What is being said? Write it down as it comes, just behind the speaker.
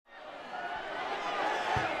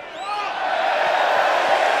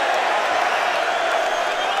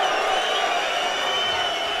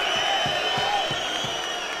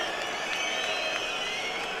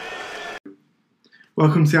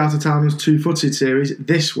Welcome to the Out of Towners 2 Footed series.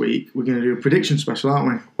 This week we're going to do a prediction special,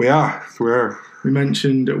 aren't we? We are. We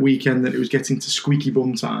mentioned at weekend that it was getting to squeaky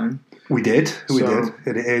bum time. We did. And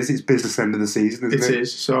it is. It's business end of the season, isn't it? It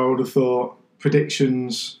is. So I would have thought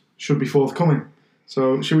predictions should be forthcoming.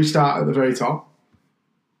 So should we start at the very top?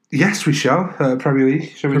 Yes, we shall. Premier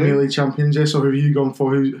League, shall we Premier League champions, yes. So who have you gone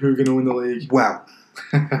for? Who are going to win the league? Well,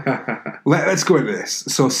 let's go into this.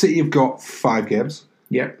 So City have got 5 games.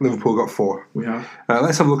 Yep. Liverpool got 4. We have.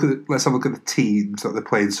 Let's have a look at the teams that they're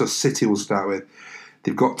playing. So City will start with.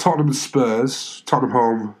 They've got Tottenham and Spurs. Tottenham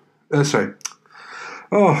home. Sorry.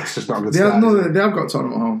 Oh, it's just not a good start. No, they have got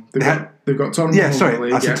Tottenham at home. They've got Tottenham at home. Yeah,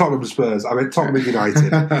 sorry. I said Tottenham and Spurs. I meant Tottenham and United.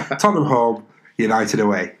 Tottenham home, United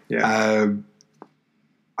away. Yeah.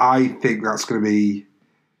 I think that's going to be...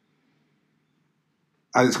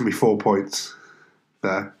 I think it's going to be 4 points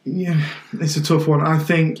there. Yeah, it's a tough one. I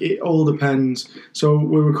think it all depends. So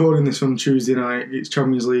we're recording this on Tuesday night. It's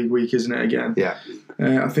Champions League week, isn't it, again? Yeah.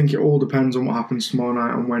 I think it all depends on what happens tomorrow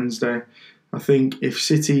night on Wednesday. I think if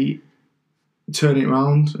City turn it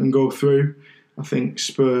around and go through, I think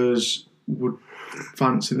Spurs would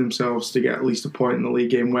fancy themselves to get at least a point in the league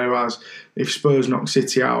game, whereas if Spurs knock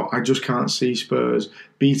City out, I just can't see Spurs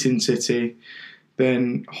beating City,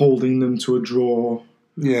 then holding them to a draw,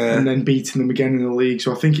 and then beating them again in the league.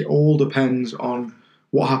 So I think it all depends on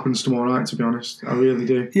what happens tomorrow night, to be honest. I really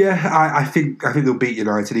do. Yeah, I think they'll beat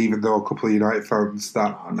United, even though a couple of United fans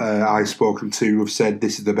that I've spoken to have said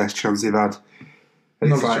this is the best chance they've had.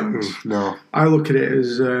 No. I look at it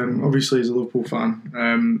as, obviously as a Liverpool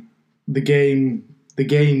fan, the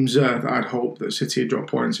games that I'd hoped that City had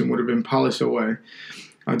dropped points in would have been Palace away.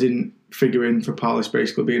 I didn't figure in for Palace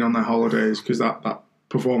basically being on their holidays because that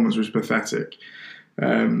performance was pathetic.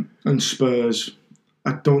 And Spurs,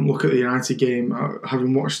 I don't look at the United game,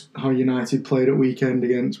 having watched how United played at weekend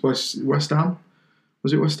against West Ham.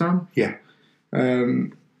 Was it West Ham? Yeah.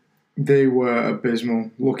 They were abysmal.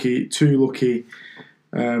 Two lucky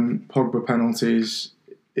Pogba penalties.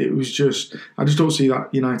 It was just, I just don't see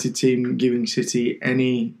that United team giving City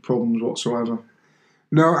any problems whatsoever.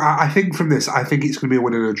 No, I think from this, I think it's going to be a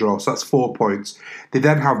win and a draw. So that's 4 points. They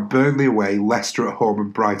then have Burnley away, Leicester at home,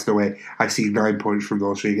 and Brighton away. I see 9 points from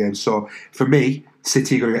those 3 games. So for me,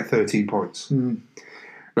 City are going to get 13 points. Now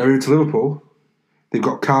moving to Liverpool, they've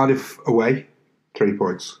got Cardiff away, 3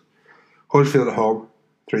 points. Huddersfield at home,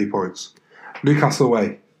 3 points. Newcastle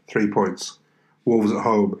away, 3 points. Wolves at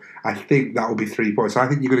home. I think that will be 3 points. I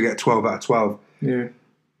think you're going to get 12 out of 12. Yeah.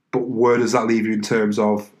 But where does that leave you in terms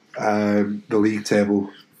of the league table?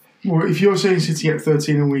 Well, if you're saying City get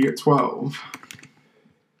 13 and we get 12,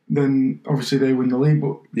 then obviously they win the league.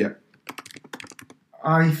 But yeah,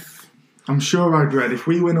 I'm sure I'd read if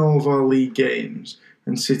we win all of our league games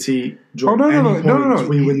and City drop points,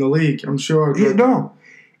 we win the league. I'm sure I'd read no.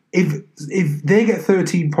 If they get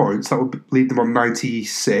 13 points, that would leave them on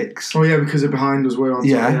 96. Oh yeah, because they're behind us. We're on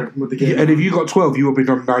with the game. And if you got 12, you would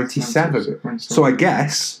be on 97. So I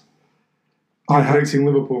guess I'm predicting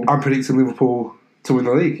Liverpool. I'm predicting Liverpool to win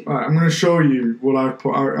the league. Right, I'm going to show you what I've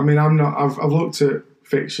put. I mean, I've looked at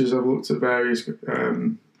fixtures. I've looked at various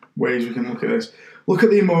ways we can look at this. Look at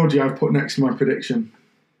the emoji I've put next to my prediction.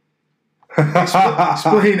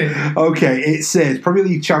 Explain it. Okay, it says Premier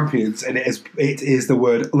League champions, and it is the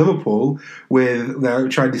word Liverpool with. Now,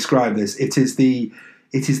 try and describe this. It is the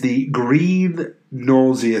green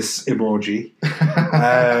nauseous emoji.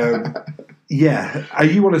 Yeah, are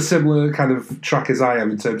you on a similar kind of track as I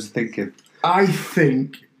am in terms of thinking? I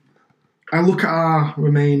think I look at our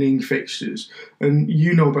remaining fixtures, and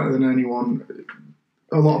you know better than anyone.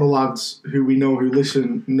 A lot of the lads who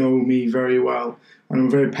listen know me very well, and I'm a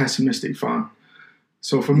very pessimistic fan.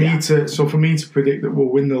 So for me to predict that we'll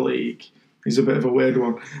win the league is a bit of a weird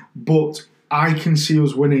one. But I can see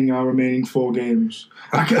us winning our remaining 4 games.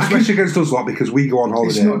 Especially against us lot, because we go on holiday.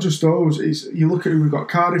 It's not just those. You look at who we've got.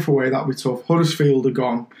 Cardiff away, that'll be tough. Huddersfield are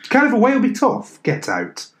gone. Cardiff away will be tough. Get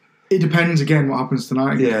out. It depends again what happens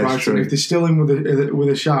tonight against Brighton. If they're still in with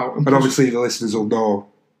a shout, and obviously the listeners will know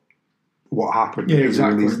what happened. Yeah,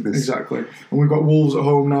 exactly. And we've got Wolves at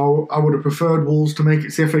home now. I would have preferred Wolves to make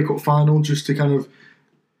it to the FA Cup final, just to kind of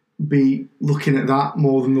be looking at that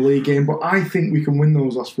more than the league game. But I think we can win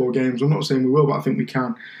those last 4 games. I'm not saying we will, but I think we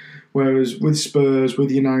can. Whereas with Spurs,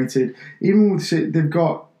 with United, even with City, they've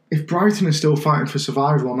got. If Brighton is still fighting for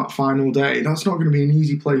survival on that final day, that's not going to be an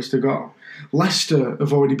easy place to go. Leicester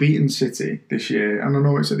have already beaten City this year, and I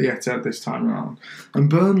know it's at the Etihad this time around. And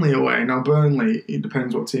Burnley away. Now, Burnley, it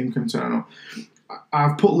depends what team can turn up.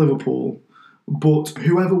 I've put Liverpool, but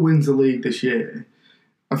whoever wins the league this year,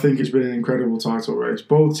 I think it's been an incredible title race.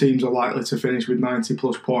 Both teams are likely to finish with 90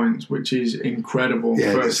 plus points, which is incredible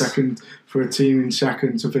for a team in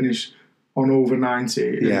second to finish on over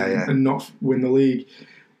 90 and not win the league.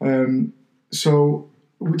 So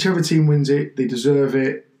whichever team wins it, they deserve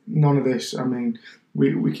it. None of this, I mean,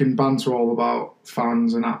 we can banter all about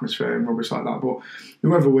fans and atmosphere and rubbish like that, but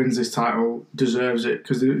whoever wins this title deserves it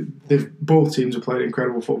because both teams have played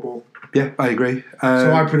incredible football. Yeah, I agree.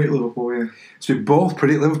 So I predict Liverpool, yeah. So we both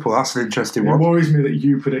predict Liverpool. That's an interesting one. It worries me that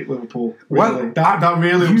you predict Liverpool. Really. Well, that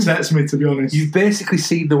really upsets me, to be honest. You've basically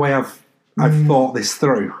seen the way I've thought this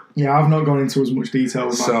through. Yeah, I've not gone into as much detail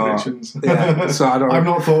with my predictions. Yeah, so I don't. I've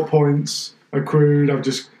not thought points accrued. I've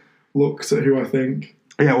just looked at who I think.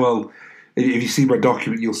 Yeah, well, if you see my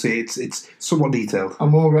document, you'll see it's somewhat detailed.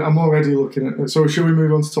 I'm already looking at it. So should we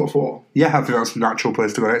move on to top four? Yeah, I think that's a natural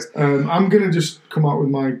place to go next. I'm going to just come out with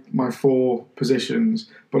my four positions,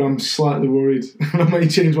 but I'm slightly worried. I may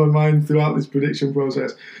change my mind throughout this prediction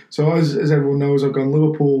process. So as everyone knows, I've gone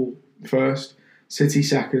Liverpool first, City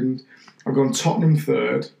second, I've gone Tottenham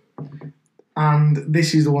third, and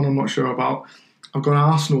this is the one I'm not sure about. I've gone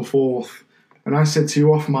Arsenal fourth, and I said to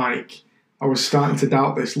you off mic, I was starting to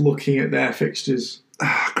doubt this looking at their fixtures.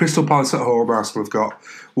 Crystal Palace at home, Arsenal have got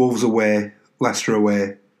Wolves away, Leicester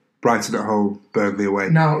away, Brighton at home, Burnley away.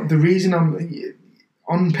 Now, the reason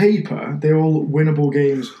on paper, they're all winnable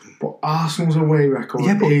games, but Arsenal's away record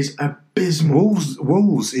is abysmal.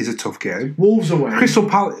 Wolves is a tough game. Wolves away. Crystal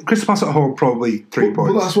Palace at home, probably 3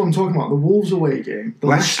 points. But that's what I'm talking about. The Wolves away game, the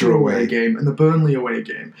Leicester away game, and the Burnley away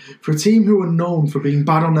game. For a team who are known for being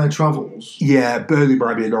bad on their travels. Yeah, Burnley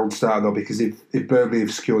might be a non-starter, though, because if Burnley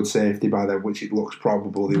have secured safety by then, which it looks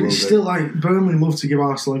probable they will do. It's still like, Burnley love to give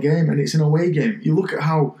Arsenal a game, and it's an away game. You look at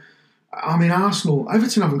how,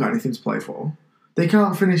 Everton haven't got anything to play for. They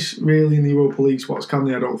can't finish really in the Europa League spots, can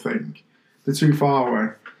they? I don't think. They're too far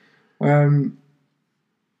away. And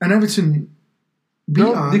Everton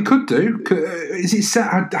they could do. Is it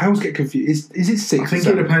set? I always get confused. Is it sixth? I think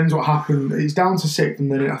it depends what happens. It's down to sixth,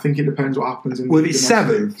 and then I think it depends what happens in. Well, if it's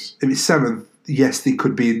seventh, yes, they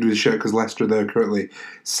could be in the shirt because Leicester are there currently.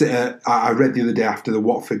 I read the other day after the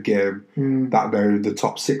Watford game that now the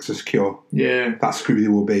top six are secure. Yeah, that's who they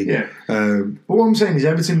will be. Yeah. But what I'm saying is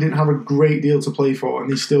Everton didn't have a great deal to play for,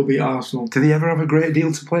 and they still beat Arsenal. Do they ever have a great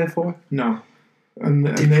deal to play for? No. And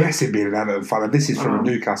depressing being an Everton fan, and this is from a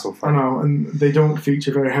Newcastle fan. I know, and they don't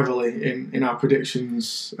feature very heavily in our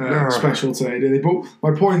predictions special today, do they? But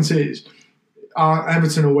my point is,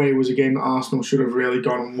 Everton away was a game that Arsenal should have really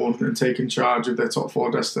gone and won and taken charge of their top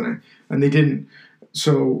four destiny, and they didn't.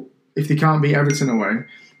 So if they can't beat Everton away,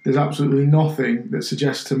 there's absolutely nothing that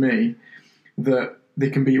suggests to me that they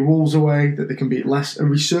can beat Wolves away, that they can beat Leicester.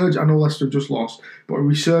 I know Leicester have just lost, but a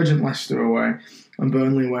resurgent Leicester away and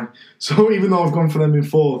Burnley away. So even though I've gone for them in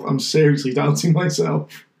fourth, I'm seriously doubting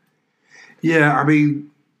myself. Yeah, I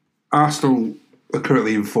mean, Arsenal are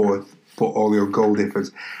currently in fourth, but only on goal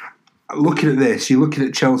difference. Looking at this, you're looking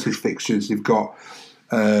at Chelsea's fixtures. They've got,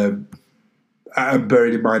 bearing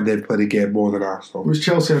in mind they've played a game more than Arsenal. It was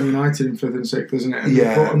Chelsea and United in fifth and sixth, isn't it?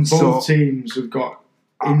 And both teams have got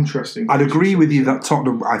interesting. I'd agree with you that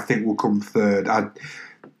Tottenham, I think, will come third.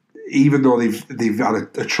 Even though they've had an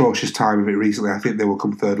atrocious time of it recently, I think they will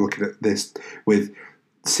come third. Looking at this with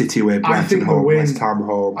City away, Brighton home, West Ham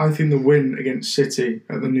home. I think the win against City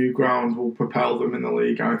at the new ground will propel them in the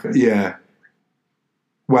league. I think. Yeah.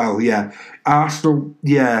 Well, yeah. Arsenal.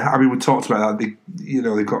 Yeah. I mean, we talked about that.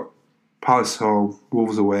 They've got Palace home,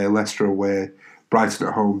 Wolves away, Leicester away, Brighton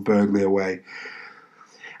at home, Burnley away.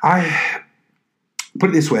 I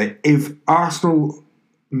put it this way: if Arsenal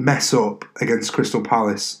mess up against Crystal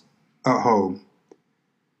Palace at home,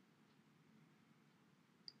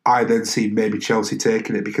 I then see maybe Chelsea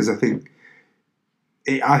taking it because I think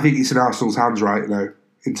it's in Arsenal's hands right now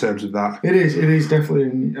in terms of that. It is definitely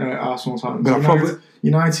in Arsenal's hands. But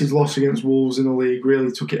United's loss against Wolves in the league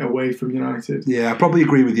really took it away from United. Yeah, I probably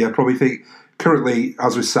agree with you. I probably think currently,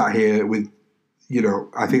 as we sat here with,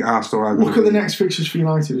 I think Arsenal are... Look at the next fixtures for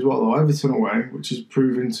United as well, though. Everton away, which is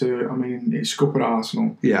proven to... it's scuppered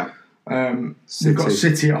Arsenal. Yeah. They've got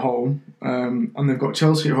City at home, and they've got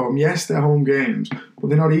Chelsea at home. Yes, they're home games, but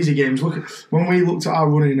they're not easy games. When we looked at our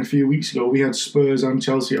running a few weeks ago, we had Spurs and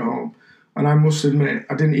Chelsea at home. And I must admit,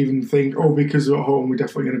 I didn't even think, because they're at home, we're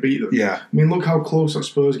definitely going to beat them. Yeah. Look how close that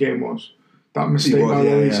Spurs game was. That mistake by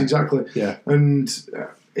Lloris, exactly. Yeah. And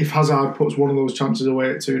if Hazard puts one of those chances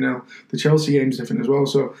away at 2-0, the Chelsea game's different as well.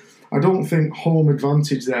 So I don't think home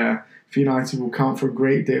advantage there for United will count for a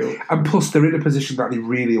great deal. And plus, they're in a position that they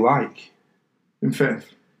really like. In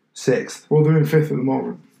fifth? Sixth. Well, they're in fifth at the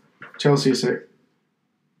moment. Chelsea are sixth.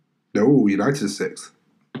 No, United are sixth.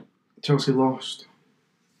 Chelsea lost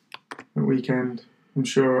at weekend. I'm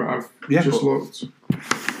sure I've just looked.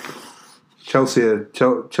 Chelsea are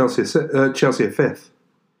fifth.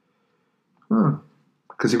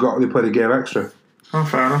 Because they played a game extra. Oh,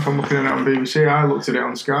 fair enough. I'm looking at it on BBC. I looked at it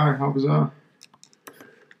on Sky. How bizarre.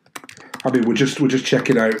 I mean, we're just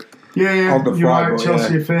checking out. Yeah. On the You're fly, right.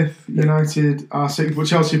 Chelsea are fifth. United are sixth. But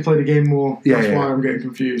Chelsea played a game more. That's why I'm getting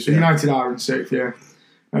confused. So United are in sixth. Yeah.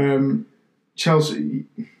 Chelsea.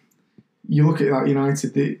 You look at that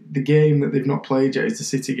United. The game that they've not played yet is the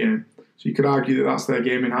City game. So you could argue that that's their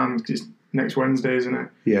game in hand because next Wednesday, isn't it?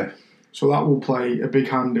 Yeah. So that will play a big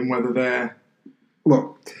hand in whether they're.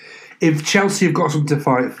 Look, if Chelsea have got something to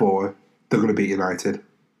fight for, they're going to beat United.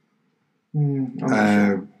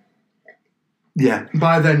 Yeah.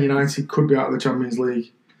 By then, United could be out of the Champions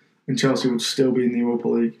League, and Chelsea would still be in the Europa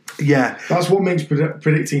League. Yeah. That's what makes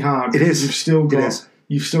predicting hard. It is. You've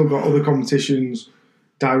still got other competitions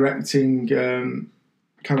directing.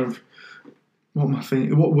 Kind of.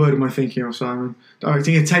 What word am I thinking of, Simon?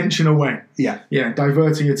 Directing attention away. Yeah. Yeah,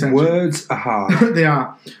 diverting attention. Words are hard. They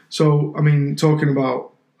are. So, I mean, talking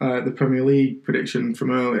about the Premier League prediction from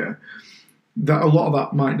earlier, that a lot of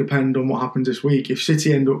that might depend on what happens this week. If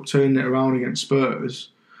City end up turning it around against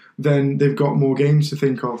Spurs, then they've got more games to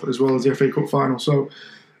think of, as well as the FA Cup final. So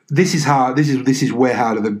this is hard. This is way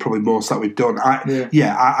harder than probably most that we've done.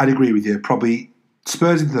 I'd agree with you. Probably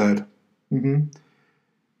Spurs in third. Mm-hmm.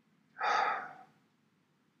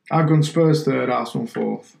 I've gone Spurs third, Arsenal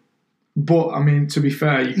fourth. But, I mean, to be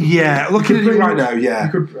fair... looking at it right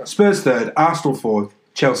now, Spurs third, Arsenal fourth,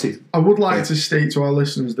 Chelsea. I would like to state to our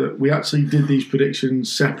listeners that we actually did these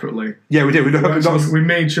predictions separately. Yeah, we did. We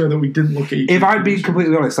made sure that we didn't look at each. If I'm being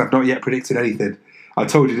completely honest, I've not yet predicted anything. I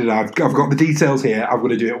told you that I've got the details here. I'm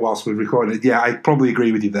going to do it whilst we're recording it. Yeah, I probably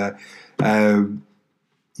agree with you there. As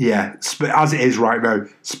it is right now,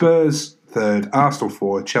 Spurs third, Arsenal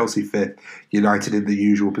fourth, Chelsea fifth, United in the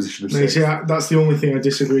usual position of sixth. That's the only thing I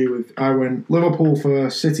disagree with. I went Liverpool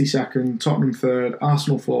first, City second, Tottenham third,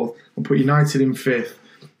 Arsenal fourth, and put United in fifth,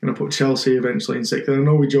 and I put Chelsea eventually in sixth. And I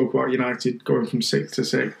know we joke about United going from sixth to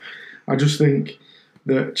sixth. I just think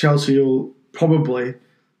that Chelsea will probably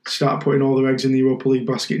start putting all their eggs in the Europa League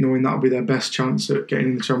basket, knowing that'll be their best chance at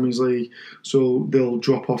getting in the Champions League, so they'll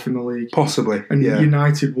drop off in the league. Possibly. And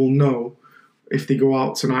United will know, if they go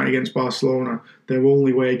out tonight against Barcelona, their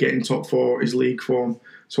only way of getting top four is league form.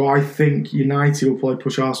 So I think United will probably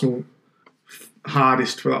push Arsenal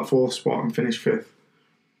hardest for that fourth spot and finish fifth.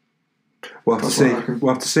 We'll have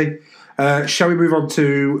to see. Shall we move on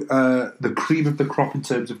to the cream of the crop in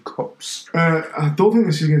terms of cups? I don't think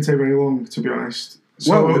this is going to take very long, to be honest.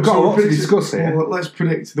 We've got a lot to discuss here. Well, let's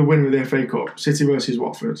predict the winner of the FA Cup. City versus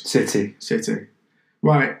Watford. City.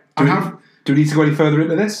 Right. Do we need to go any further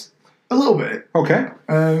into this? A little bit. Okay.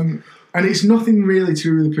 And it's nothing really to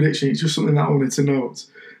do with the prediction. It's just something that I wanted to note.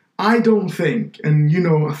 I don't think, and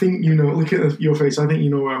I think look at your face, I think you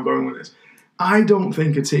know where I'm going with this. I don't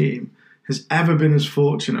think a team has ever been as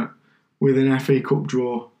fortunate with an FA Cup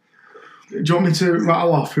draw. Do you want me to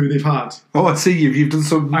rattle off who they've had? Oh, I see you've done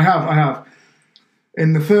some... I have.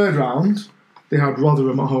 In the third round, they had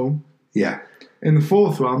Rotherham at home. Yeah. In the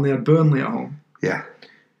fourth round, they had Burnley at home. Yeah.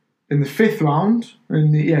 In the fifth round,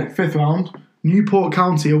 Newport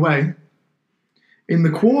County away. In the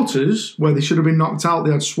quarters, where they should have been knocked out,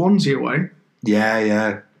 they had Swansea away.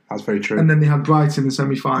 Yeah, that's very true. And then they had Brighton in the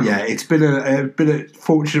semi-final. Yeah, it's been a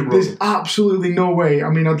fortunate run. There's absolutely no way. I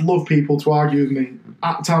mean, I'd love people to argue with me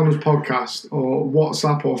at Towners Podcast or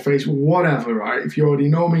WhatsApp or Facebook, whatever, right? If you already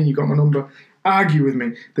know me and you've got my number, argue with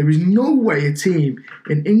me. There is no way a team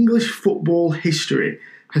in English football history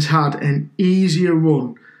has had an easier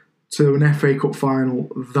run to an FA Cup final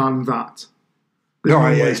than that.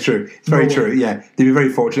 It's true. It's very true. Yeah, they've been very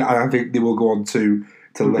fortunate, and I think they will go on to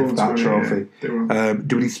lift that trophy.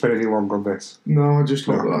 Do we need to spend anything long on this? No, I just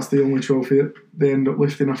hope that's the only trophy that they end up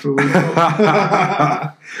lifting after the League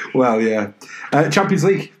Cup. Well, yeah. Champions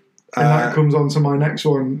League. And that comes on to my next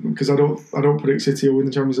one, because I don't predict City will win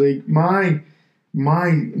the Champions League.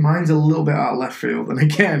 Mine's a little bit out of left field, and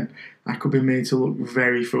again, I could be made to look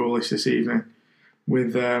very foolish this evening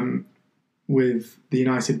with the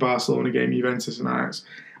United Barcelona game, Juventus and Ajax.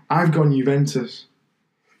 I've gone Juventus.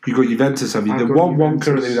 You've got Juventus, have you? The 1-1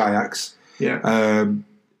 currently with Ajax. Yeah.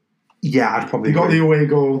 I'd probably. They got the away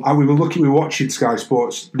goal. And we were watching Sky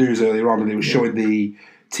Sports News earlier on, and it was showing the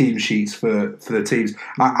team sheets for the teams.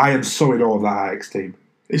 I am so in awe of that Ajax team.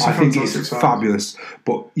 I think it's fabulous.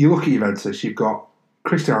 But you look at Juventus, you've got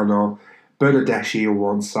Cristiano, Bernardeschi on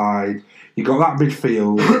one side. You've got that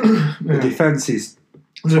midfield. The defence is.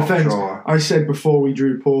 The defence. I said before we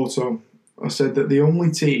drew Porto, I said that the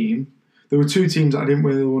only team, there were two teams that I didn't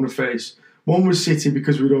really want to face. One was City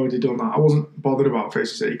because we'd already done that. I wasn't bothered about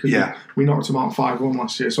facing City because we knocked them out 5-1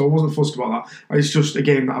 last year, so I wasn't fussed about that. It's just a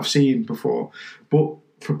game that I've seen before. But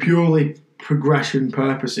for purely progression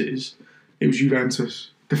purposes, it was Juventus.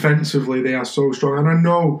 Defensively, they are so strong, and I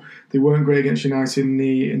know they weren't great against United in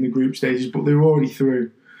the group stages, but they were already through.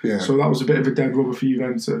 Yeah. So that was a bit of a dead rubber for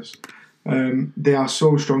Juventus. They are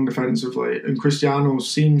so strong defensively, and Cristiano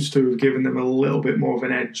seems to have given them a little bit more of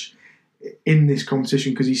an edge in this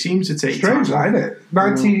competition because he seems to take strange, time. isn't it?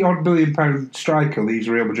 £90 million striker leaves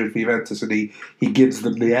Real Madrid for Juventus, and he gives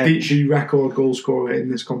them the edge. The record goal scorer in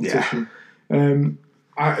this competition. Yeah.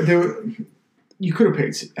 You could have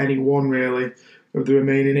picked any one really of the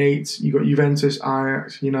remaining 8. You got Juventus,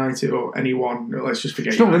 Ajax, United, or any one. Let's just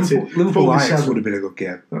forget United. Liverpool Ajax would have been a good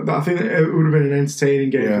game. I think it would have been an entertaining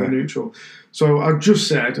game for the neutral. So I just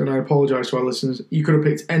said, and I apologise to our listeners, you could have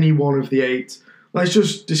picked any one of the 8. Let's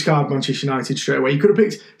just discard Manchester United straight away. You could have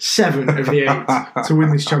picked 7 of the 8 to win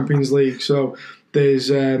this Champions League. So there's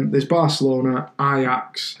Barcelona,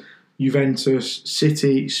 Ajax, Juventus,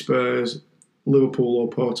 City, Spurs, Liverpool or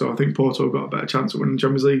Porto. I think Porto got a better chance of winning the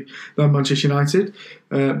Champions League than Manchester United,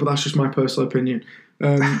 but that's just my personal opinion.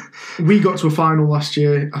 We got to a final last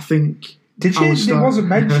year. I think. Did you? It wasn't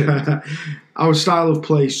mentioned. Our style of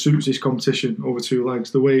play suits this competition over 2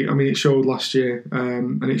 legs. The way, it showed last year,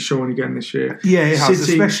 and it's showing again this year. Yeah, it has,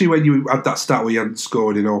 especially when you had that stat where you hadn't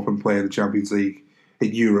scored in open play in the Champions League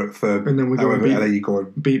in Europe for. And then we go and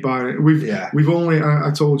beat Bayern. We've only.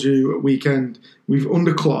 I told you at weekend.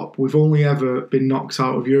 Under Klopp, we've only ever been knocked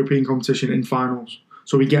out of European competition in finals.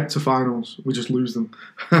 So we get to finals, we just lose them.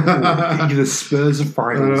 You're the Spurs of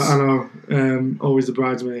finals. I know. Always the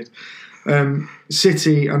bridesmaid.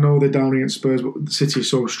 City, I know they're down against Spurs, but City is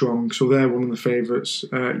so strong, so they're one of the favourites.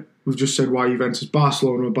 We've just said why Juventus,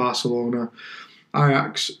 Barcelona,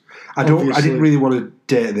 Ajax. I didn't really want to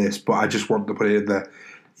date this, but I just want to put it in there.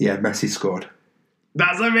 Yeah, Messi scored.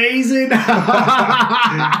 That's amazing.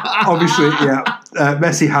 Obviously,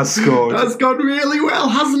 Messi has scored. That's gone really well,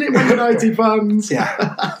 hasn't it, Man United fans?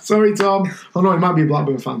 Yeah. Sorry, Tom. Oh no, he might be a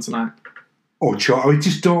Blackburn fan tonight. Oh, sure. We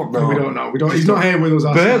just don't know. We don't know. He's not here with us.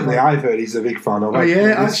 Burnley, I've heard he's a big fan of. Oh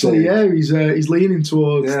yeah, actually, he's leaning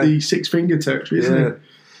towards the 6-finger territory, isn't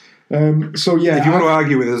he? So yeah, if you want to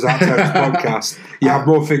argue with us at Terrace Podcast, you have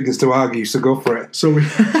more fingers to argue, so go for it. So we.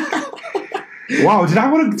 Wow, did I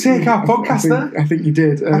want to take our podcast there? I think you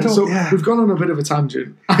did. We've gone on a bit of a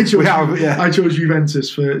tangent. I chose Juventus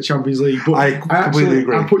for Champions League, but I completely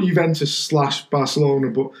agree. I put Juventus / Barcelona,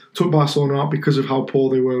 but took Barcelona out because of how poor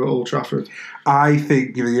they were at Old Trafford. I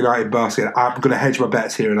think United basket. I'm going to hedge my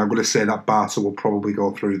bets here, and I'm going to say that Barca will probably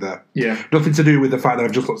go through there. Yeah, nothing to do with the fact that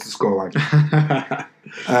I've just looked at the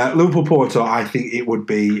scoreline. Liverpool Porto. I think it would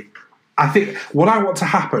be. I think what I want to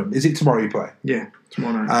happen is it tomorrow you play. Yeah.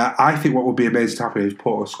 Tomorrow night. I think what would be amazing to happen is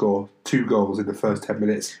Porto score 2 goals in the first 10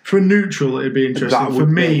 minutes. For a neutral, it'd be interesting. That would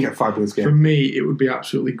make a fabulous game. For me, it would be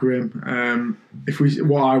absolutely grim.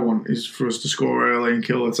 What I want is for us to score early and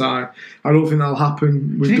kill the tie. I don't think that'll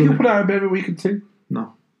happen. Do you think he'll put out a maybe week or 2?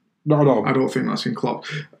 No. Not at all. I don't think that's in Klopp.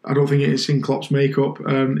 I don't think it's in Klopp's makeup.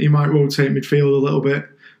 He might rotate midfield a little bit.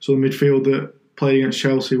 So the midfield that played against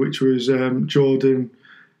Chelsea, which was Jordan,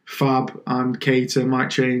 Fab, and Keita, might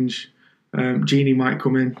change. Gini might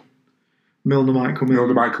come in. Milner might come in. A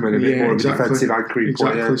bit more of a defensive anchoring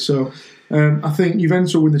exactly. player. So I think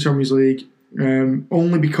Juventus will win the Champions League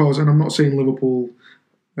only because, and I'm not saying Liverpool,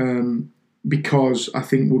 because I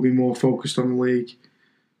think we'll be more focused on the league,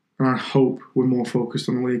 and I hope we're more focused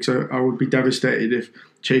on the league. So I would be devastated if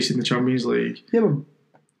chasing the Champions League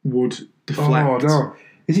would deflect. Oh no.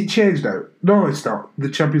 Is it changed now? No, it's not. The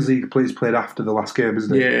Champions League is played after the last game,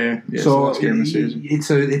 isn't it? Yeah. So it's the last game of the season.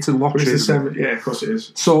 It's a lottery. Yeah, of course it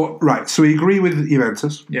is. So so we agree with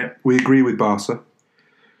Juventus. Yeah. We agree with Barca.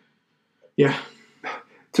 Yeah.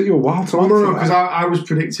 Took you a while to answer. No, because I was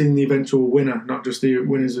predicting the eventual winner, not just the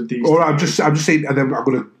winners of these. Or I'm just saying, and then I'm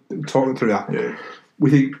going to talk through that. Yeah. We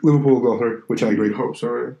think Liverpool will go through, which I agree. I hope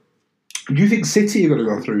so. Do you think City are going to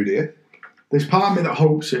go through? Do you? There's part of me that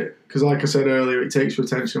hopes it, because like I said earlier, it takes your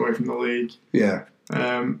attention away from the league. Yeah.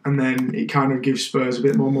 And then it kind of gives Spurs a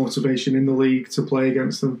bit more motivation in the league to play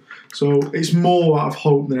against them. So it's more out of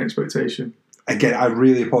hope than expectation. Again, I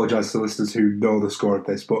really apologise to the listeners who know the score of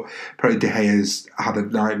this, but apparently De Gea's had a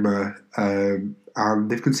nightmare and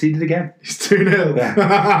they've conceded again. It's 2-0. Yeah.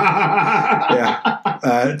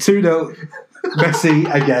 2-0. Messi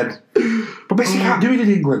again. But Messi can't do it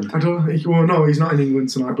in England. No, he's not in England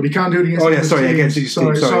tonight, but he can't do it against against English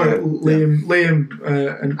teams. Sorry, Liam,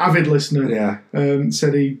 an avid listener,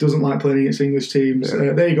 said he doesn't like playing against English teams.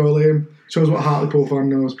 Yeah. There you go, Liam. Shows what a Hartlepool fan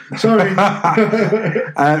knows. Sorry.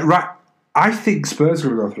 Right, I think Spurs are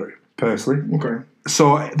going to go through, personally. Okay.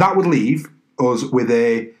 So that would leave us with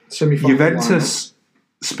a Semi-final Juventus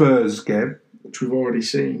Spurs game, which we've already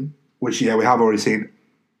seen. which, we have already seen.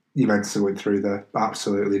 Juventus are going through there,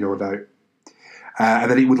 absolutely, no doubt.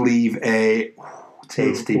 And then it would leave a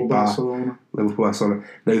tasty Barcelona. Liverpool-Barcelona.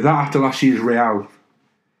 Now, that after last year's Real,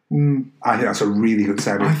 I think that's a really good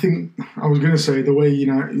signing. I was going to say the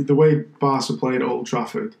way Barca played at Old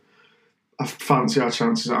Trafford, I fancy our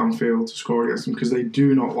chances at Anfield to score against them because they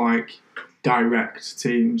do not like direct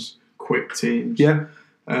teams, quick teams. Yeah.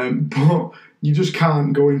 But you just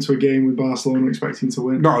can't go into a game with Barcelona expecting to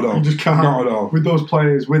win. Not at all. You just can't. Not at all. With those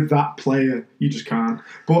players, with that player, you just can't.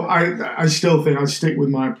 But I still think I'd stick with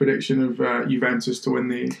my prediction of Juventus to win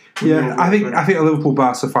the. I think a Liverpool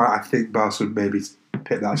Barca fight. I think Barca would maybe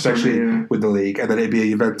pick that, especially with the league, and then it'd be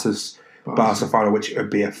a Juventus Barca final, which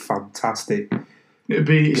would be a fantastic.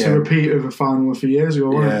 It's a repeat of a final a few years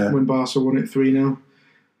ago, when Barca won it 3-0.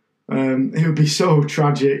 It would be so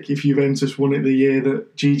tragic if Juventus won it the year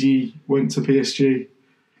that Gigi went to PSG.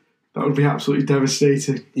 That would be absolutely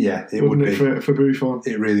devastating. Yeah, it wouldn't would it, for Buffon?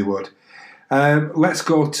 It really would. Let's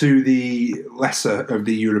go to the lesser of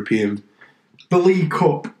the European. The League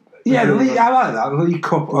Cup. Yeah, the League. I like that. The League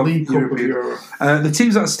Cup. The League Cup of Europe. The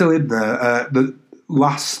teams that are still in there. The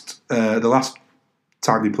last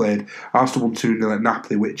time they played, Arsenal won 2-0 at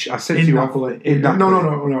Napoli, which I said to you Napoli. In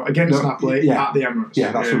Napoli. No, against Napoli at the Emirates.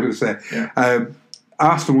 Yeah, that's what I'm going to say. Yeah.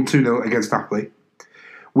 Arsenal won 2-0 against Napoli,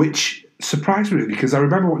 which surprised me because I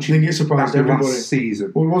remember watching. I think it surprised everybody last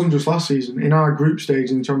season. Well, it wasn't just last season. In our group stage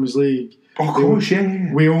in the Champions League, of course,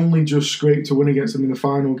 we only just scraped to win against them in the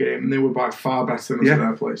final game, and they were by far better than us at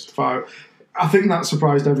their place. I think that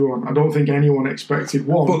surprised everyone. I don't think anyone expected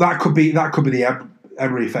one. But that could be the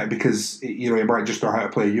Emery effect because he might just know how to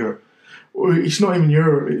play Europe. Well, it's not even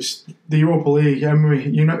Europe; it's the Europa League.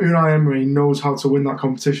 Unai Emery knows how to win that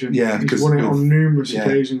competition. Yeah, he's won it on numerous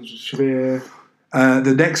occasions.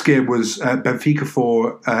 The next game was Benfica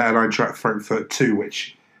 4 and Eintracht Frankfurt 2,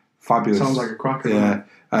 which fabulous. Sounds like a cracker. Yeah.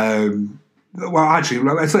 Well, actually,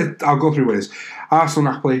 I'll go through what it is.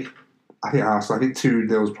 Arsenal Napoli. I think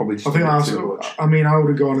 2-0 is probably just. I think Arsenal. I would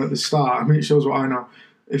have gone at the start. It shows what I know.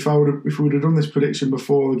 If we would have done this prediction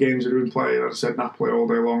before the games had been played, I'd have said Napoli all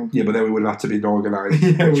day long. Yeah, but then we would have had to be organised.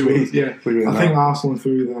 Yeah, we would. Yeah, I think Arsenal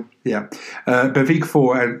through there. Yeah, Benfica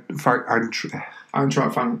 4 and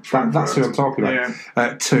Eintracht Frankfurt. That's who I'm talking about.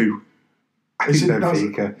 Yeah. 2. I think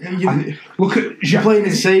Benfica. Look at you're playing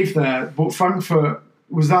it safe there, but Frankfurt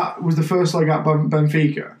was the first leg at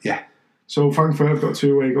Benfica. Yeah. So Frankfurt have got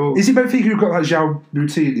 2 away goals. Is it Benfica who've got João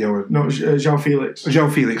Moutinho? No, João Felix. João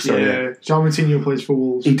Felix, sorry. Yeah. João Moutinho plays for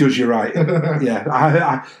Wolves. He does, you're right.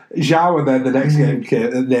 Yeah. João, and then the next name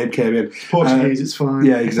came in. Portuguese, it's fine.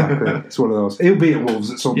 Yeah, exactly. It's one of those. He'll be at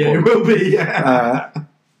Wolves at some point. Yeah, it will be, yeah.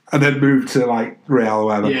 And then move to Real or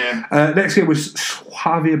whatever. Yeah. Next game was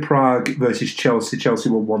Slavia Prague versus Chelsea. Chelsea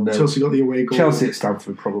won 1-0. Chelsea got the away goal. Chelsea at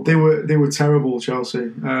Stamford, probably. They were terrible,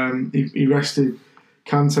 Chelsea. He rested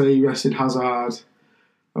Kante, he rested Hazard.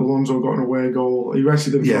 Alonso got an away goal. He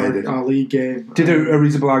rested them for our league game. Did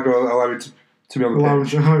Arizabalaga allow him to be on the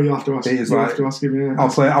pitch? You'll have to ask him. Have to ask him. Yeah.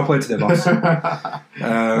 I'll play today, boss.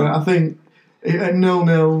 I think at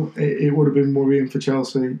 0-0 it would have been worrying for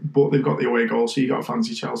Chelsea, but they've got the away goal, so you got to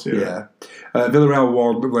fancy Chelsea. Yeah. Villarreal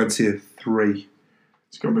 1, Valencia 3.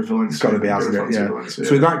 It's got to be Valencia. It's got to be, hasn't it? Yeah. Valencia,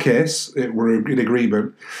 so in that case, we're in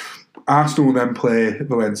agreement. Arsenal will then play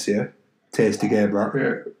Valencia. Tasty game, that.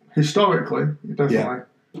 Yeah. Historically, definitely.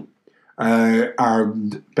 Yeah.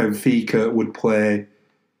 And Benfica would play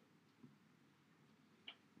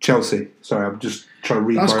Chelsea. Sorry, I'm just trying to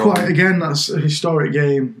read. That's a historic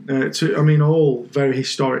game. All very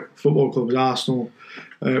historic football clubs. Arsenal,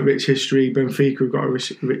 rich history. Benfica have got a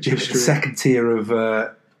rich history. Second tier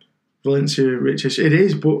of Valencia, rich history. It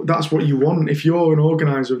is, but that's what you want. If you're an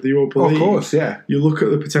organiser of the Europa League, of course, yeah. You look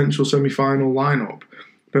at the potential semi-final lineup.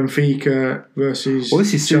 Benfica versus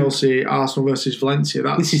Chelsea, Arsenal versus Valencia.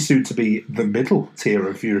 This is soon to be the middle tier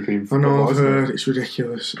of European football. I know, I've heard it's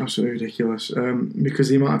ridiculous, absolutely ridiculous. Because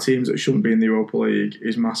the amount of teams that shouldn't be in the Europa League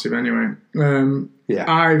is massive anyway.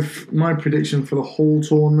 My prediction for the whole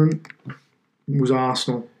tournament was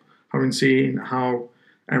Arsenal, having seen how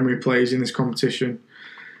Emery plays in this competition.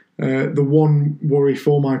 The one worry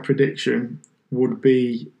for my prediction would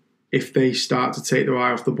be if they start to take their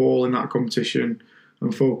eye off the ball in that competition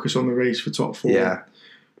and focus on the race for top 4. Yeah.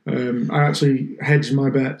 I actually hedged my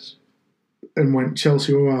bets and went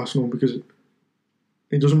Chelsea or Arsenal because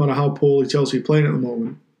it doesn't matter how poorly Chelsea are playing at the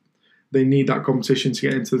moment. They need that competition to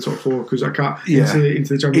get into the top four because I can't Yeah.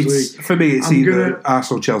 into the Champions League. For me, it's I'm either gonna-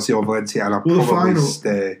 Arsenal, Chelsea, or Valencia, and I'll Well, the probably final-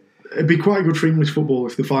 stay. It'd be quite good for English football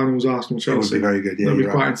if the final was Arsenal It would Chelsea. be very good. Yeah, That'd be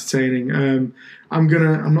you're quite right. entertaining.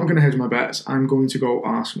 I'm not gonna hedge my bets. I'm going to go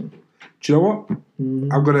Arsenal. Do you know what? Mm,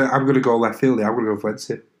 I'm gonna go left field. I'm gonna go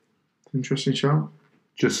Valencia. interesting shout.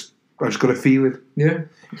 I just got a feeling. Yeah,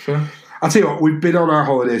 fair. I'll tell you what. We've been on our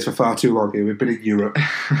holidays for far too long here. We've been in Europe.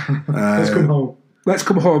 Let's come home. Let's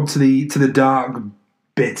come home to the dark,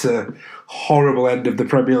 bitter, horrible end of the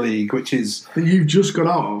Premier League, which is. That you've just got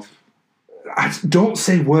out of. Don't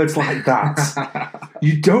say words like that.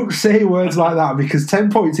 You don't say words like that because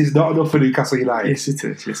 10 points is not enough for Newcastle United. Yes, it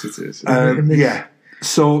is. Yes, it is. Yeah.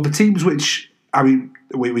 So the teams which, I mean,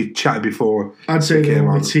 we chatted before. I'd say there came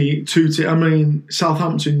were on. two teams. I mean,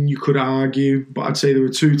 Southampton, you could argue, but I'd say there were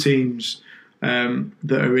two teams that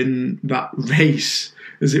are in that race,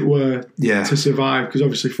 as it were, Yeah. to survive. Because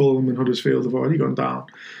obviously Fulham and Huddersfield have already gone down,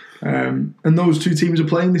 and those two teams are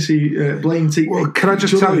playing Well, can I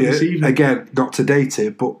just tell this you, evening. again, not to date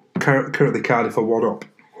it, but currently Cardiff are 1 up,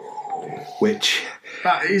 which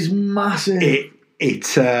That is massive. it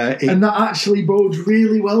And that actually bodes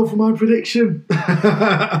really well for my prediction.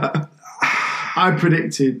 I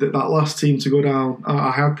predicted that last team to go down,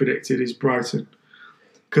 I have predicted, is Brighton.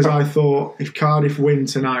 Because I thought if Cardiff win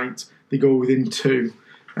tonight, they go within 2.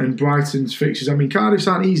 And Brighton's fixtures, I mean, Cardiff's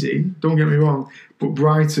aren't easy, don't get me wrong, but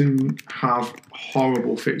Brighton have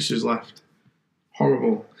horrible fixtures left.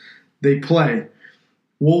 Horrible. They play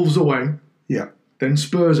Wolves away, yeah. then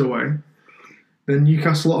Spurs away, then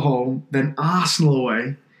Newcastle at home, then Arsenal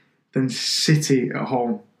away, then City at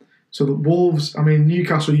home. So the Wolves, I mean,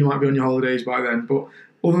 Newcastle, you might be on your holidays by then, but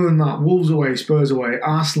other than that, Wolves away, Spurs away,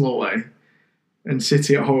 Arsenal away, and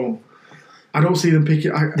City at home. I don't see them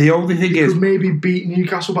picking. The only thing They is, could maybe beat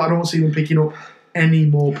Newcastle, but I don't see them picking up any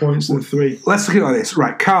more points than 3. let's look at it like this.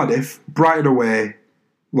 Right, Cardiff, Brighton away,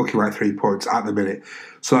 looking like 3 points at the minute.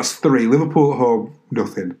 So that's 3. Liverpool at home,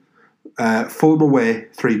 nothing. Fulham away,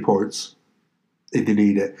 3 points if they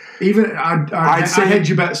need it. Even I'd say- hedge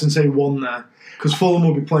your bets and say 1 there, because Fulham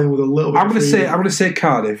will be playing with a little bit. I'm of going to freedom. say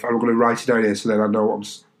Cardiff, and I'm going to write it down here so then I know what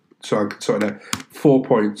so I can sort of know. 4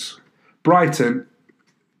 points. Brighton,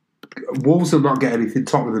 Wolves will not get anything.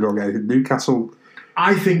 Tottenham will not get anything. Newcastle,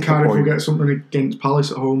 I think Cardiff will point. get something against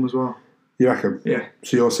Palace at home as well. you reckon? Yeah,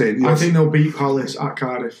 So you're saying I think they'll beat Palace at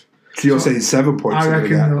Cardiff. saying 7 points. I they're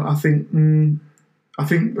reckon. gonna I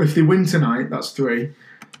think if they win tonight, that's 3.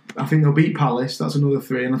 I think they'll beat Palace. That's another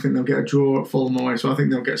 3, and I think they'll get a draw at Fulham away. So I think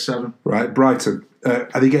they'll get 7. get. Right, Brighton. Are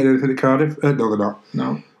they getting anything at Cardiff? No, they're not.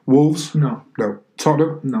 No, Wolves? no, No.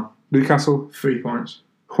 Tottenham? no. Newcastle? 3 points.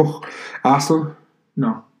 Arsenal?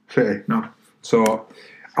 No, City? no. So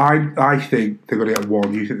I think they're going to get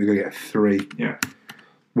 1. You think they're going to get 3, Yeah.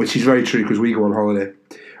 which is very true because we go on holiday.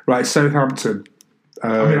 Right, Southampton.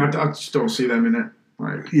 I mean, I just don't see them in it.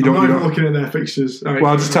 Like, You I'm don't- not you even don't- looking at their fixtures. Like,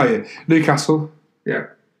 Well, I'll just tell you, Newcastle, Yeah.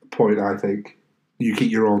 point, I think. You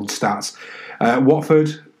keep your own stats.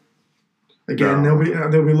 Watford, Again, No.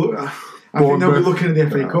 they'll be look. I think they'll be Bournemouth. looking at the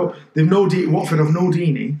FA No. Cup. They've Watford have no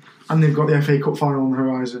Deeney, and they've got the FA Cup final on the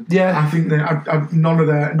horizon. Yeah. I think that none of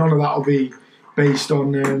that will be based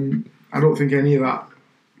on. I don't think any of that.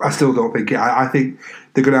 I still don't think it. I think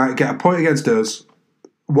they're going to get a point against us.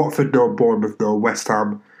 Watford, no. Bournemouth, no. West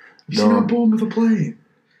Ham, You see how no. Bournemouth are playing.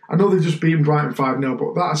 I know they've just beaten Brighton 5-0,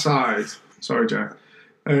 but that aside, sorry, Jack.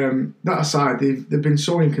 That aside, they've been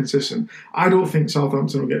so inconsistent. I don't think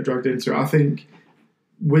Southampton will get dragged into it. I think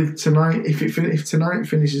with tonight, if tonight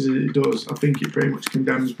finishes as it does, I think it pretty much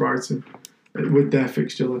condemns Brighton with their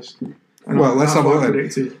fixture list. And Well, let's that's have a what look I then.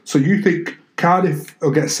 predicted. So you think Cardiff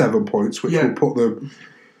will get 7 points, which Yeah. will put them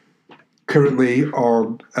currently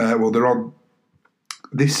on. They're on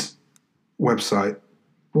this website.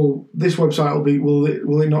 Well, this website will be. Will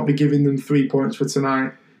it not be giving them 3 points for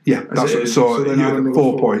tonight? Yeah, As that's it what, is, so so then you add have another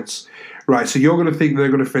 4 4. points. Right, so you're going to think they're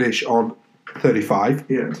going to finish on 35.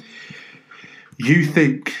 Yeah, You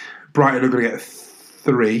think Brighton are going to get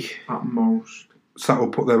 3, at most. so that will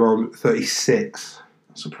put them on 36.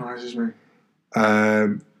 That surprises me.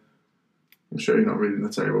 Um, I'm sure you're not reading the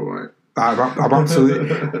table, right? I'm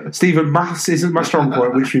absolutely Stephen. Maths isn't my strong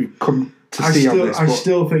point, which we've come to see on this. I But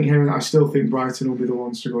still think Brighton will be the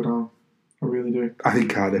ones to go down. I really do. I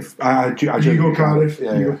think Cardiff. I You genuinely go Cardiff.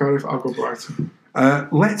 Yeah, You yeah. go Cardiff. I'll go Brighton.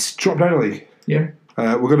 Let's drop down a league. Yeah.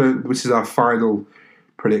 We're gonna. This is our final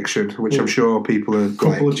prediction, which I'm sure people are Couple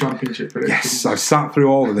like, of championship predictions. yes, I've sat through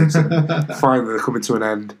all of this and finally they're coming to an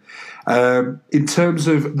end. In terms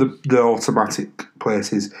of the automatic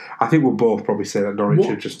places, I think we'll both probably say that Norwich What-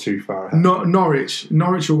 are just too far ahead. Norwich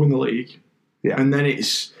will win the league. Yeah. And then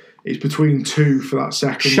it's it's between two for that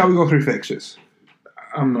second. Shall we go through fixtures?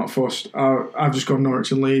 I'm not fussed. I've just gone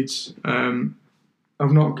Norwich and Leeds.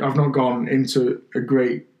 I've not gone into a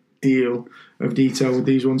great deal of detail with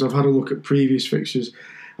these ones. I've had a look at previous fixtures.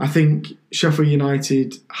 I think Sheffield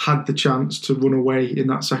United had the chance to run away in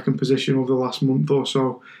that second position over the last month or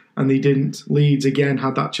so, and they didn't. Leeds again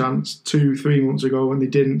had that chance 2-3 months ago, and they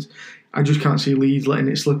didn't. I just can't see Leeds letting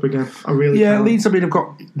it slip again. I really can't. Leeds. I mean, have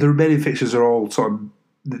got the remaining fixtures are all sort of.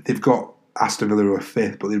 They've got Aston Villa who are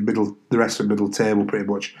fifth, but the rest are middle table pretty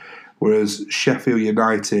much. Whereas Sheffield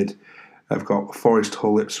United have got Forest,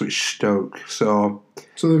 Hull, Ipswich, Stoke. So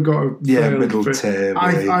they've got a middle table.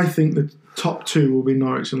 I think the top two will be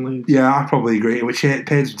Norwich and Leeds. Yeah, I probably agree. Which it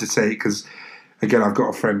pains me to say because, again, I've got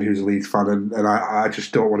a friend who's a Leeds fan, and I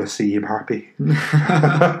just don't want to see him happy.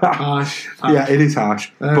 Harsh. Yeah, it is harsh,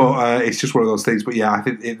 but it's just one of those things. But yeah, I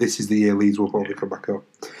think this is the year Leeds will probably come back up.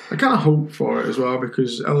 I kind of hope for it as well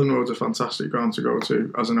because Ellen Road's a fantastic ground to go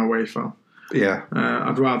to as an away fan. Yeah,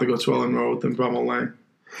 I'd rather go to Ellen Road than Bramall Lane.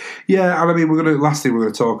 Yeah, and I mean, last thing we're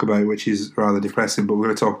going to talk about, which is rather depressing, but we're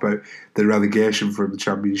going to talk about the relegation from the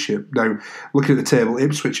Championship. Now, looking at the table,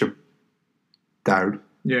 Ipswich are down.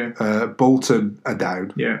 Yeah. Bolton are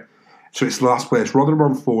down. Yeah. So it's the last place. Rotherham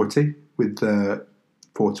on 40 with 4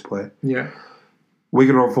 to play. Yeah.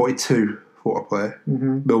 Wigan are on 42, 4 to play.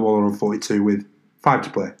 Mm-hmm. Millwall are on 42 with 5 to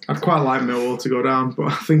play. I'd quite like Millwall to go down,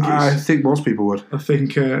 but I think most people would. I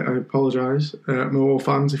think I apologise, Millwall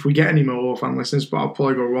fans, if we get any Millwall fan listeners, but I'll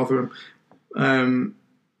probably go Rotherham.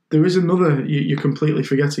 There is another. You're completely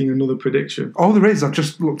forgetting another prediction. Oh, there is. I've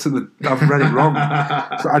just looked at I've read it wrong.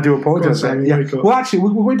 So I do apologise. Yeah. Well, actually,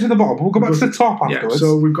 we're going to the bottom. We'll go back to the top afterwards. Yeah.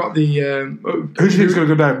 So we've got the. Who's going to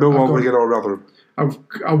go down? Millwall, Wigan, or Rotherham?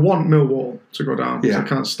 I want Millwall to go down because Yeah. I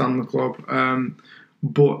can't stand the club.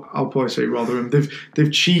 But I'll probably say Rotherham.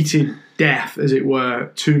 They've cheated death, as it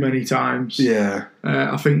were, too many times. Yeah.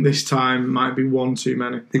 I think this time might be one too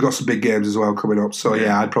many. They've got some big games as well coming up. So,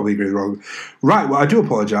 yeah, I'd probably agree with Rotherham. Right, well, I do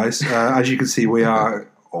apologise. As you can see, we are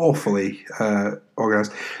awfully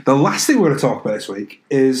organised. The last thing we're going to talk about this week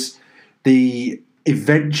is the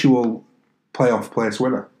eventual playoff place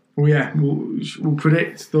winner. Well, yeah, we'll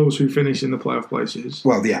predict those who finish in the playoff places.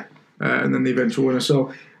 Well, yeah. And then the eventual winner.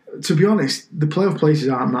 So, to be honest, the playoff places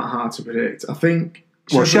aren't that hard to predict. I think.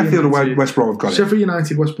 Sheffield and West Brom have got it. Sheffield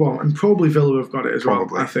United, West Brom, and probably Villa have got it as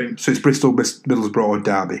Probably. well, I think. So it's Bristol, Middlesbrough, or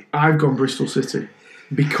Derby. I've gone Bristol City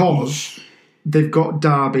because they've got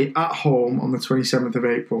Derby at home on the 27th of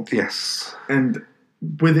April. Yes. And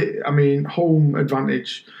with it, I mean, home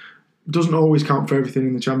advantage doesn't always count for everything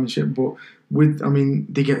in the Championship, but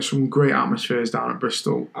they get some great atmospheres down at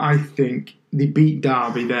Bristol. I think they beat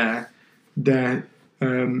Derby there. They're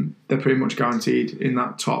pretty much guaranteed in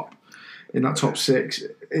that top six.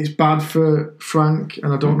 It's bad for Frank,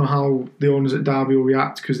 and I don't know how the owners at Derby will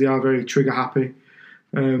react because they are very trigger happy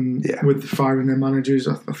with firing their managers.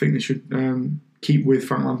 I think they should keep with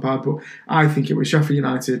Frank Lampard, but I think it was Sheffield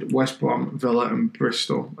United, West Brom, Villa, and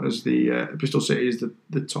Bristol as the Bristol City is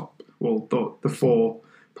the top. Well, the 4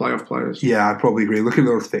 playoff players. Yeah, I'd probably agree. Looking at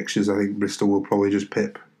those fixtures, I think Bristol will probably just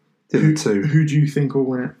pip the other two. Who do you think will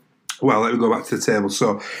win it? Well, let me go back to the table.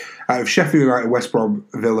 So, out of Sheffield United, West Brom,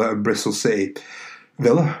 Villa, and Bristol City,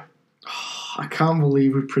 Villa. I can't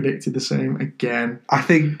believe we predicted the same again. I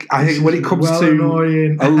think when it comes to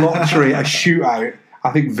annoying. a lottery, a shootout, I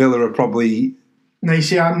think Villa are probably. Now you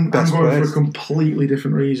see, I'm going players. for a completely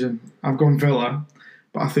different reason. I've gone Villa,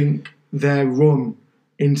 but I think their run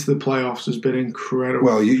into the playoffs has been incredible.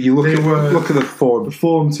 Well, you look at the form. The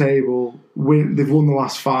form table. They've won the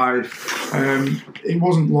last 5. It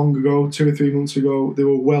wasn't long ago, 2 or 3 months ago. They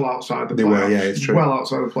were well outside the playoffs. They were, yeah, it's true. Well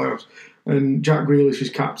outside the playoffs. And Jack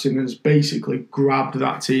Grealish's captain has basically grabbed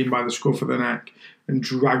that team by the scruff of the neck and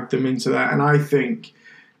dragged them into there. And I think,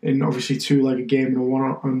 in obviously 2-legged game and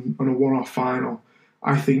a one-off final,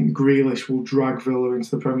 I think Grealish will drag Villa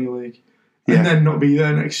into the Premier League and then not be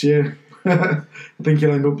there next year. I think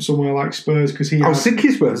he'll end up somewhere like Spurs because I was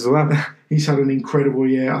thinking Spurs as well. He's had an incredible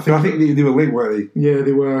year. I think they were linked, weren't they? Yeah,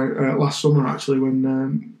 they were last summer actually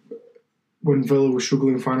when Villa was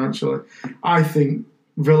struggling financially. I think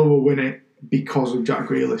Villa will win it because of Jack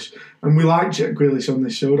Grealish, and we like Jack Grealish on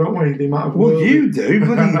this show, don't we? The amount of you do,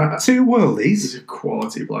 bloody 2 worldies. He's a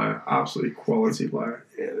quality player, absolutely quality player.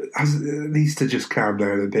 Needs to just calm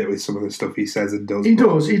down a bit with some of the stuff he says and does. He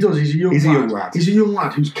does. He's a young lad. He's a young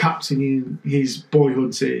lad who's captaining his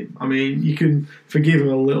boyhood team. I mean, you can forgive him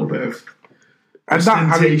a little bit of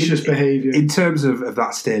ostentatious behaviour. In terms of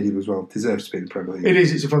that stadium as well, deserves to be in the Premier League. It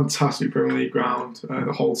is. It's a fantastic Premier League ground.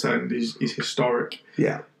 The Holt End is historic.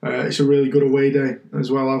 Yeah. It's a really good away day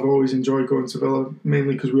as well. I've always enjoyed going to Villa,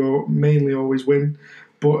 mainly because we mainly always win.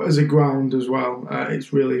 But as a ground as well,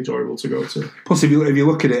 it's really enjoyable to go to. Plus, if you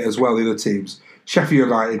look at it as well, the other teams, Sheffield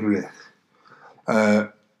United,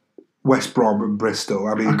 West Brom and Bristol.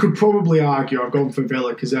 I mean, I could probably argue I've gone for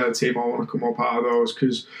Villa because they're the team I want to come up out of those,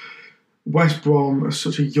 because West Brom are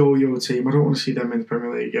such a yo-yo team. I don't want to see them in the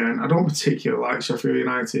Premier League again. I don't particularly like Sheffield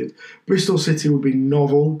United. Bristol City would be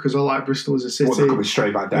novel because I like Bristol as a city. they're coming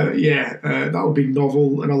straight back down. That would be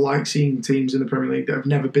novel, and I like seeing teams in the Premier League that have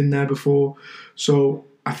never been there before. So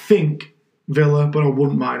I think Villa, but I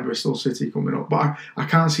wouldn't mind Bristol City coming up. But I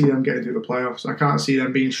can't see them getting through the playoffs. I can't see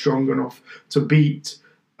them being strong enough to beat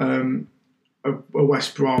a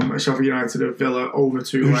West Brom, a Sheffield United, a Villa over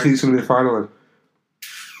two legs. Who do you think is going to be the final then?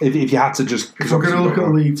 If you had to just... If we're going to look at the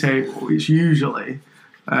league table, it's usually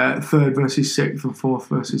third versus sixth and fourth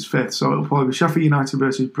versus fifth. So it'll probably be Sheffield United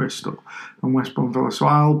versus Bristol and West Brom Villa. So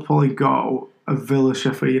I'll probably go a Villa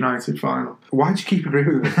Sheffield United final. Why did you keep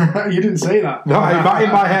agreeing with me? You didn't say that. No,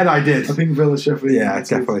 in my head I did. I think Villa Sheffield United.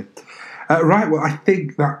 Yeah, definitely. Right, well, I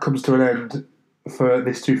think that comes to an end for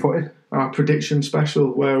this Two-Footed. Our prediction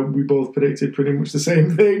special, where we both predicted pretty much the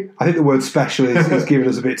same thing. I think the word special is giving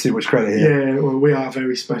us a bit too much credit here. Yeah, well, we are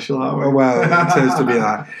very special, aren't we? Well, it turns to be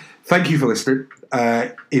that. Thank you for listening.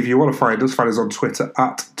 If you want to find us on Twitter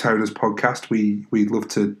at Toners Podcast. We'd love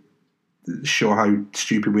to show how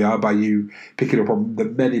stupid we are by you picking up on the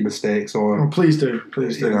many mistakes or please do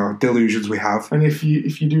delusions we have. And if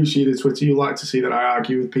you do see the Twitter, you like to see that I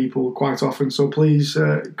argue with people quite often, so please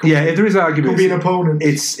if there is arguments, be an opponent.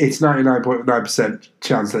 It's 99.9%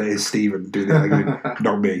 chance that it is Stephen doing the argument,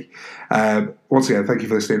 not me. Once again, thank you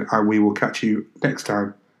for listening, and we will catch you next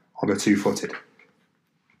time on a Two-Footed.